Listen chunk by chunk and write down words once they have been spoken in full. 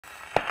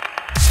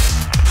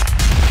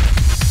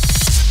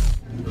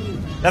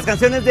Las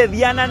canciones de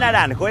Diana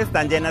Naranjo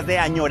están llenas de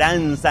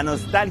añoranza,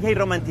 nostalgia y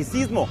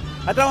romanticismo.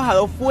 Ha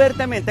trabajado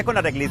fuertemente con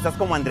arreglistas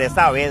como Andrés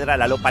Saavedra,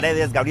 Lalo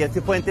Paredes, Gabriel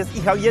Cifuentes y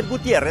Javier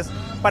Gutiérrez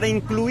para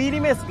incluir y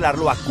mezclar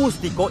lo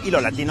acústico y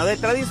lo latino de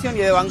tradición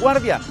y de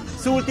vanguardia.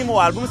 Su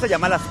último álbum se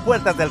llama Las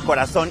Puertas del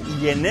Corazón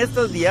y en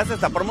estos días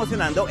está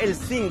promocionando el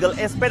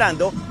single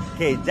Esperando,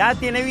 que ya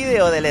tiene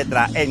video de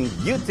letra en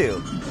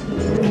YouTube.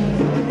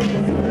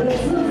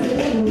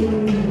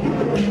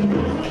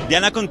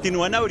 Diana,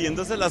 continúan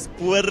abriéndose las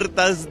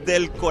puertas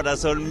del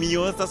corazón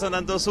mío, está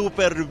sonando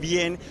súper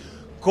bien.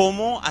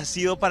 ¿Cómo ha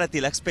sido para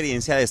ti la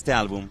experiencia de este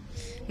álbum?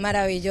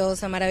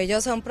 Maravillosa,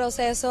 maravillosa, un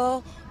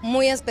proceso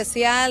muy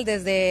especial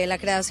desde la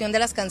creación de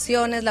las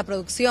canciones, la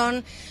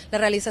producción, la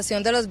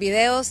realización de los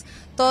videos.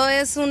 Todo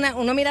es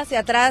uno mira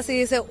hacia atrás y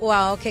dice,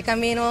 wow, qué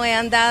camino he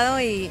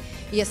andado y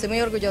estoy muy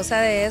orgullosa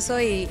de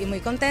eso y muy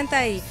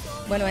contenta y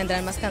bueno,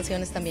 vendrán más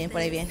canciones también, por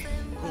ahí viene.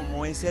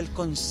 ¿Cómo es el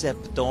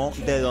concepto?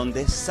 ¿De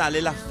dónde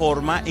sale la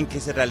forma en que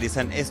se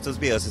realizan estos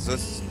videos? ¿Eso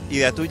es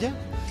idea tuya?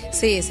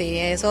 Sí,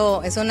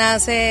 eso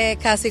nace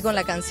casi con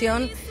la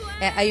canción.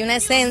 Hay una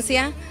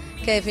esencia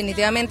que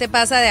definitivamente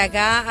pasa de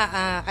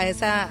acá a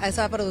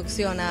esa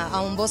producción,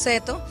 a un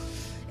boceto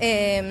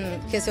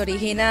que se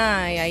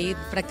origina ahí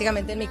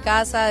prácticamente en mi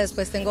casa.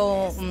 Después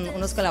tengo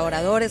unos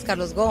colaboradores,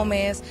 Carlos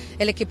Gómez,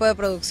 el equipo de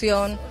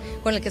producción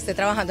con el que estoy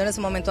trabajando en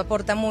ese momento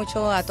aporta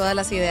mucho a todas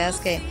las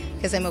ideas que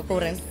se me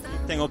ocurren.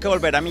 Tengo que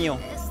volver a mío.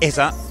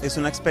 ¿Esa es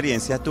una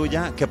experiencia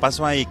tuya? ¿Qué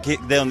pasó ahí?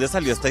 ¿De dónde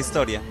salió esta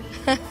historia?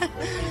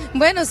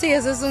 Bueno, sí,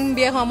 eso es un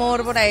viejo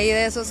amor por ahí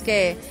de esos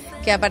que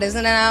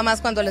aparecen nada más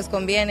cuando les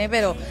conviene,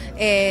 pero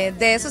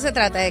de eso se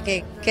trata, de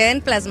que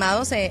queden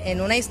plasmados en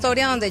una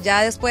historia donde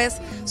ya después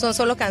son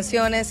solo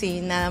canciones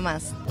y nada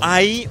más.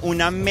 Hay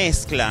una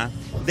mezcla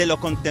de lo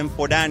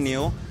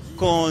contemporáneo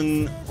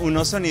con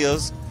unos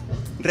sonidos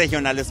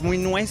regionales muy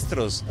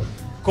nuestros.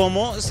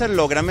 ¿Cómo se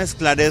logra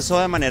mezclar eso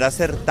de manera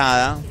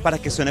acertada para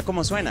que suene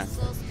como suena?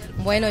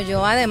 Bueno,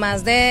 yo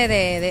además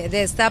de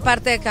esta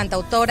parte de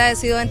cantautora he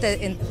sido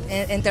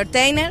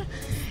entertainer,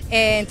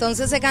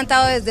 entonces he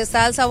cantado desde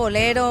salsa,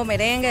 bolero,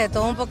 merengue, de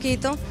todo un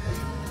poquito,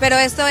 pero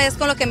esto es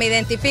con lo que me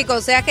identifico,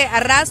 o sea que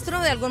arrastro,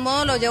 de algún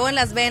modo lo llevo en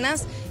las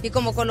venas y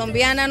como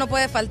colombiana no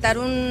puede faltar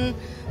un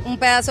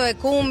pedazo de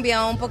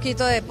cumbia, un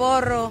poquito de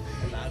porro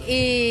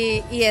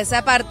y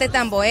esa parte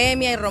tan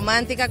bohemia y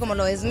romántica como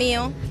lo es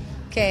mío,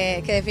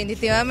 que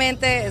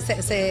definitivamente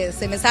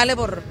se me sale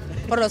por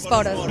los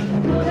poros.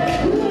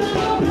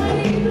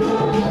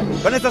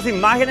 Con estas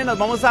imágenes nos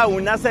vamos a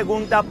una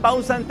segunda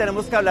pausa en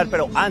Tenemos que Hablar,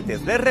 pero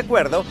antes les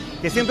recuerdo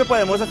que siempre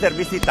podemos hacer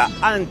visita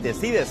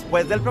antes y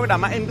después del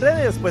programa en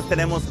redes, pues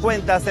tenemos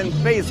cuentas en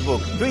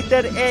Facebook,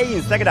 Twitter e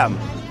Instagram.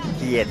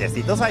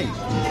 Quietecitos ahí.